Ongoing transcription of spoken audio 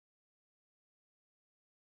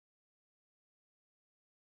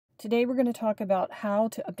Today we're going to talk about how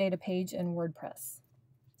to update a page in WordPress.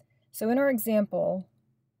 So in our example,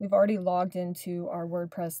 we've already logged into our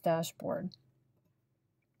WordPress dashboard,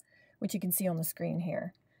 which you can see on the screen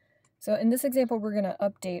here. So in this example, we're going to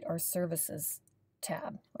update our services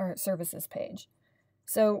tab, our services page.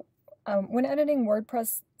 So when editing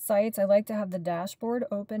WordPress sites, I like to have the dashboard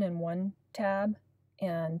open in one tab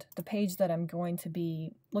and the page that I'm going to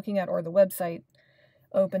be looking at, or the website,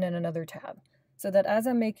 open in another tab, so that as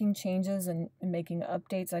I'm making changes and making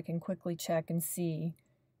updates, I can quickly check and see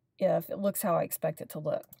if it looks how I expect it to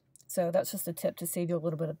look. So that's just a tip to save you a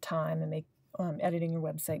little bit of time and make editing your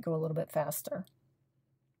website go a little bit faster.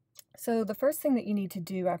 So the first thing that you need to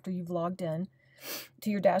do after you've logged in to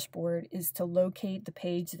your dashboard is to locate the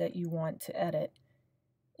page that you want to edit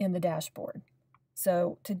in the dashboard.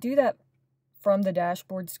 So to do that from the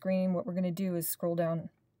dashboard screen, what we're going to do is scroll down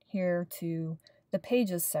here to the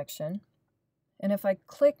Pages section. And if I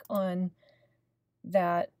click on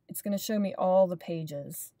that, it's going to show me all the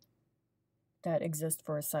pages that exist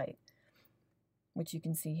for a site, which you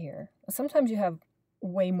can see here. Sometimes you have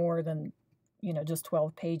way more than, just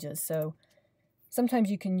 12 pages. So sometimes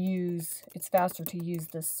you can it's faster to use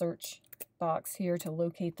this search box here to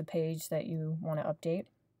locate the page that you want to update.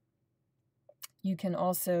 You can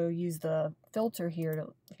also use the filter here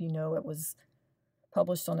to, if you know it was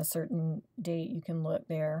published on a certain date, you can look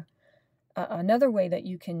there. Another way that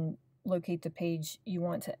you can locate the page you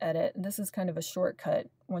want to edit, and this is kind of a shortcut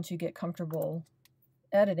once you get comfortable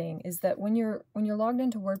editing, is that when you're logged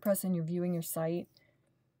into WordPress and you're viewing your site,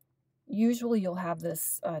 usually you'll have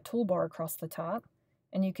this toolbar across the top,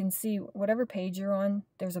 and you can see whatever page you're on,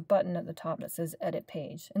 there's a button at the top that says Edit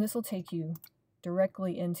Page, and this will take you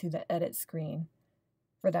directly into the edit screen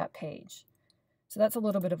for that page. So that's a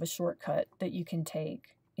little bit of a shortcut that you can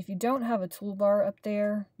take. If you don't have a toolbar up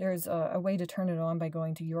there, there's a way to turn it on by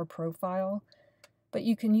going to Your Profile, but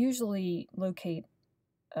you can usually locate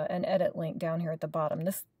an edit link down here at the bottom.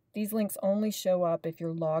 These links only show up if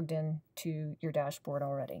you're logged in to your dashboard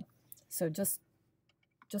already. So just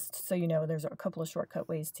so you know, there's a couple of shortcut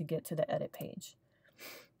ways to get to the edit page.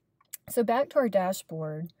 So back to our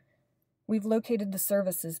dashboard, we've located the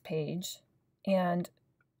services page, and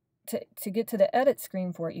to get to the edit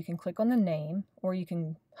screen for it, you can click on the name, or you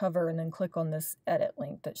can hover and then click on this edit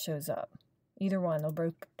link that shows up. Either one, they'll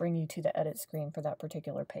both bring you to the edit screen for that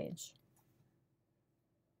particular page.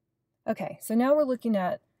 Okay, so now we're looking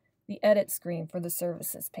at the edit screen for the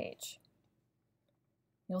services page.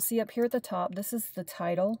 You'll see up here at the top, this is the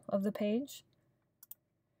title of the page,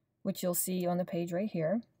 which you'll see on the page right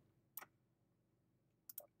here.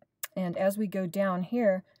 And as we go down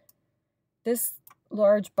here, this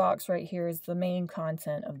large box right here is the main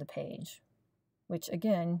content of the page, which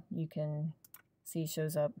again, you can see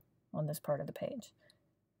shows up on this part of the page.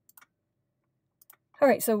 All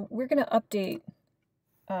right, so we're going to update,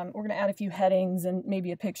 we're going to add a few headings and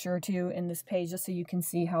maybe a picture or two in this page just so you can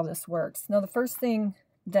see how this works. Now, the first thing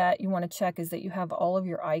that you want to check is that you have all of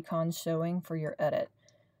your icons showing for your edit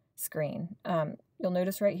screen. You'll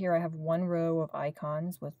notice right here I have one row of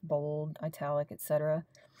icons with bold, italic, etc.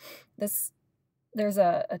 There's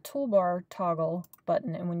a toolbar toggle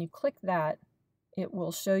button, and when you click that, it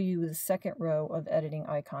will show you the second row of editing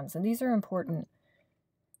icons. And these are important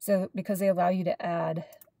because they allow you to add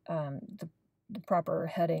the proper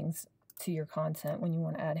headings to your content when you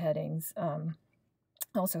want to add headings.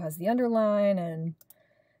 It also has the underline and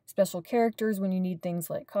special characters when you need things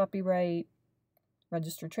like copyright,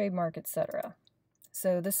 registered trademark, etc.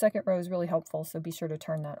 So this second row is really helpful, so be sure to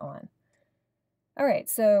turn that on. All right,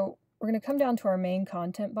 so we're going to come down to our main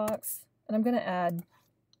content box, and I'm going to add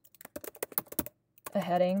a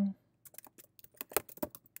heading.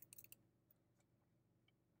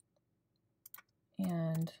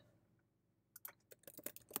 And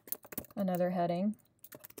another heading.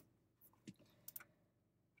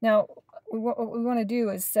 Now, what we want to do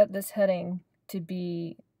is set this heading to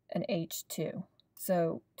be an H2.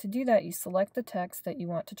 So to do that, you select the text that you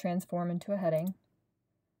want to transform into a heading,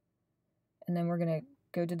 and then we're going to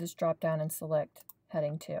go to this drop down and select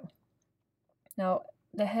heading 2. Now,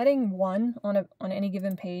 the heading 1 on any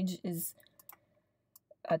given page is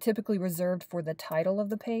typically reserved for the title of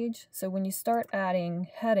the page. So when you start adding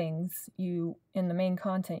headings, in the main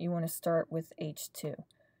content, you want to start with H2.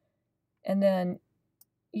 And then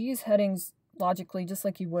you use headings logically, just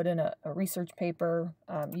like you would in a research paper.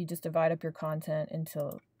 You just divide up your content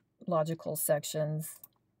into logical sections.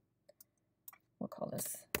 We'll call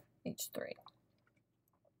this H3.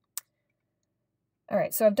 All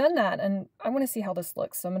right, so I've done that, and I want to see how this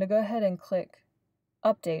looks. So I'm going to go ahead and click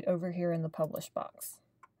Update over here in the Publish box.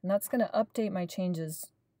 And that's going to update my changes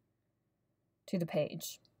to the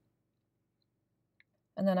page.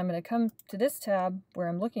 And then I'm going to come to this tab where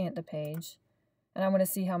I'm looking at the page, and I want to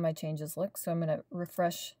see how my changes look. So I'm going to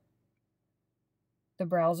refresh the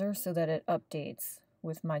browser so that it updates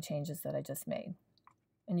with my changes that I just made.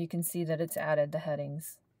 And you can see that it's added the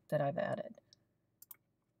headings that I've added.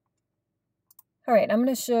 All right, I'm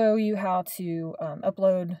going to show you how to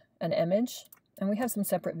upload an image. And we have some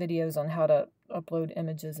separate videos on how to upload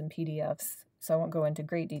images and PDFs, so I won't go into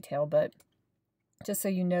great detail, but just so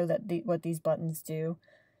you know that what these buttons do.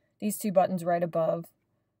 These two buttons right above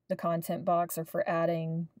the content box are for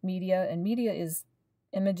adding media, and media is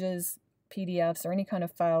images, PDFs, or any kind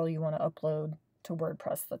of file you want to upload to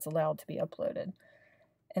WordPress that's allowed to be uploaded.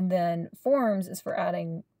 And then forms is for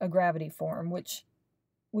adding a gravity form, which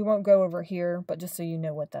we won't go over here, but just so you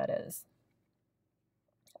know what that is.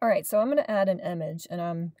 All right, so I'm going to add an image, and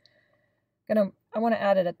I want to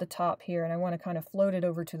add it at the top here, and I want to kind of float it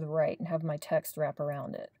over to the right and have my text wrap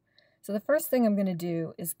around it. So the first thing I'm going to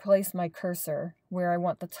do is place my cursor where I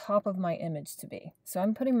want the top of my image to be. So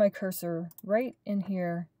I'm putting my cursor right in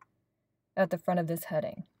here at the front of this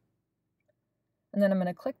heading. And then I'm going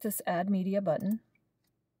to click this Add Media button,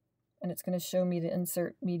 and it's going to show me the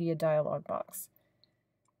Insert Media dialog box.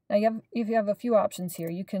 Now if you have a few options here.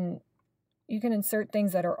 You can insert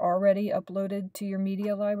things that are already uploaded to your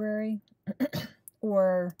media library,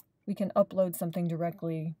 or we can upload something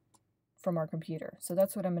directly from our computer. So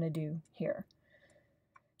that's what I'm going to do here.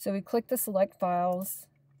 So we click the Select Files,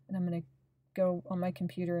 and I'm going to go on my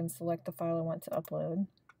computer and select the file I want to upload.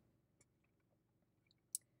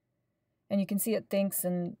 And you can see it thinks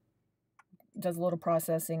and does a little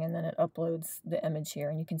processing, and then it uploads the image here,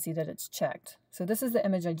 and you can see that it's checked. So this is the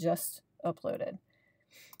image I just uploaded.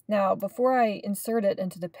 Now, before I insert it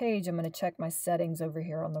into the page, I'm going to check my settings over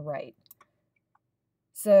here on the right.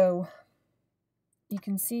 So you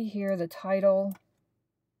can see here the title.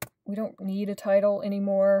 We don't need a title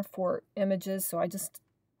anymore for images, so I just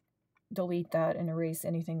delete that and erase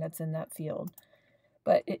anything that's in that field.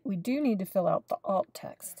 But we do need to fill out the alt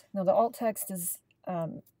text. Now, the alt text is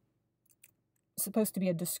supposed to be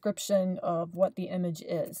a description of what the image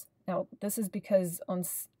is. Now, this is because on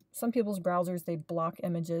some people's browsers, they block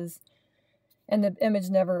images, and the image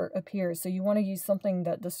never appears. So you want to use something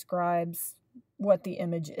that describes what the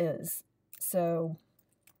image is. So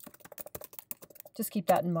just keep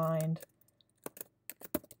that in mind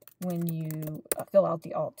when you fill out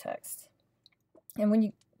the alt text. And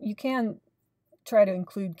when you can try to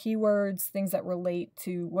include keywords, things that relate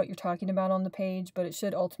to what you're talking about on the page, but it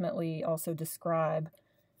should ultimately also describe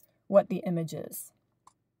what the image is.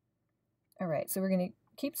 All right, so we're going to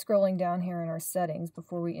keep scrolling down here in our settings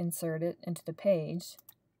before we insert it into the page.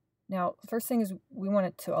 Now, the first thing is we want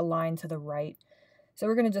it to align to the right. So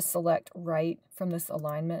we're going to just select right from this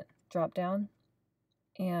alignment drop-down.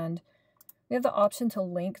 And we have the option to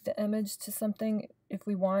link the image to something if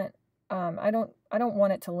we want. I don't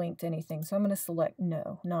want it to link to anything, so I'm going to select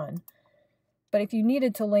no, none. But if you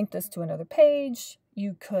needed to link this to another page,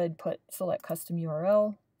 you could select custom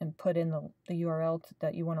URL and put in the URL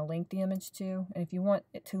that you want to link the image to. And if you want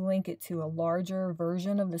it to link it to a larger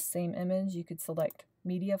version of the same image, you could select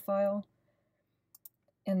media file.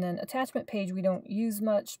 And then attachment page we don't use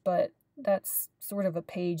much, but that's sort of a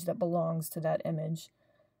page that belongs to that image.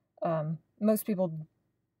 Most people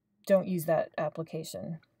don't use that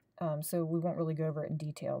application, so we won't really go over it in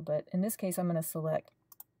detail. But in this case, I'm going to select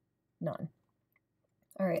none.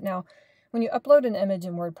 All right, now when you upload an image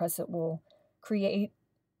in WordPress, it will create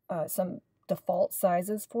some default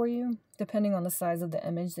sizes for you, depending on the size of the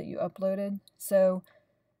image that you uploaded. So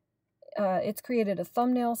it's created a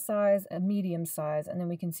thumbnail size, a medium size, and then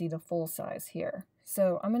we can see the full size here.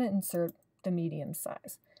 So I'm going to insert the medium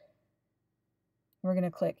size. We're going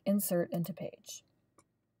to click Insert into Page.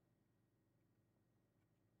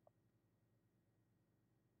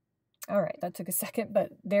 All right, that took a second,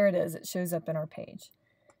 but there it is. It shows up in our page.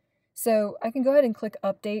 So I can go ahead and click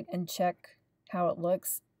Update and check how it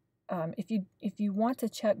looks. If you want to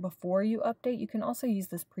check before you update, you can also use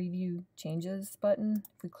this Preview Changes button.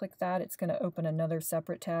 If we click that, it's going to open another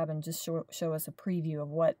separate tab and just show us a preview of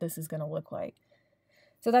what this is going to look like.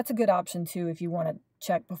 So that's a good option too if you want to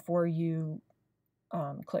check before you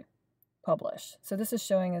click Publish. So this is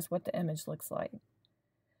showing us what the image looks like.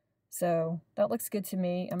 So that looks good to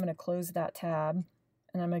me. I'm going to close that tab,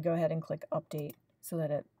 and I'm going to go ahead and click Update so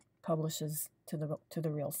that it publishes to the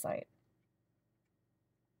real site.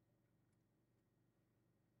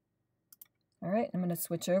 All right, I'm going to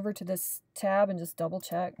switch over to this tab and just double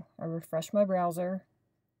check. I refresh my browser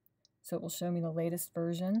so it will show me the latest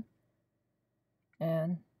version.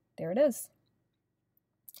 And there it is.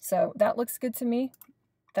 So that looks good to me.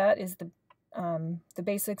 That is the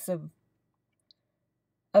basics of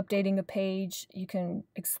updating a page. You can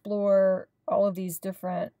explore all of these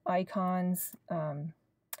different icons.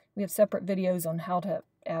 We have separate videos on how to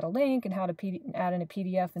add a link and how to add in a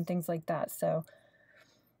PDF and things like that. So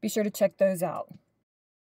be sure to check those out.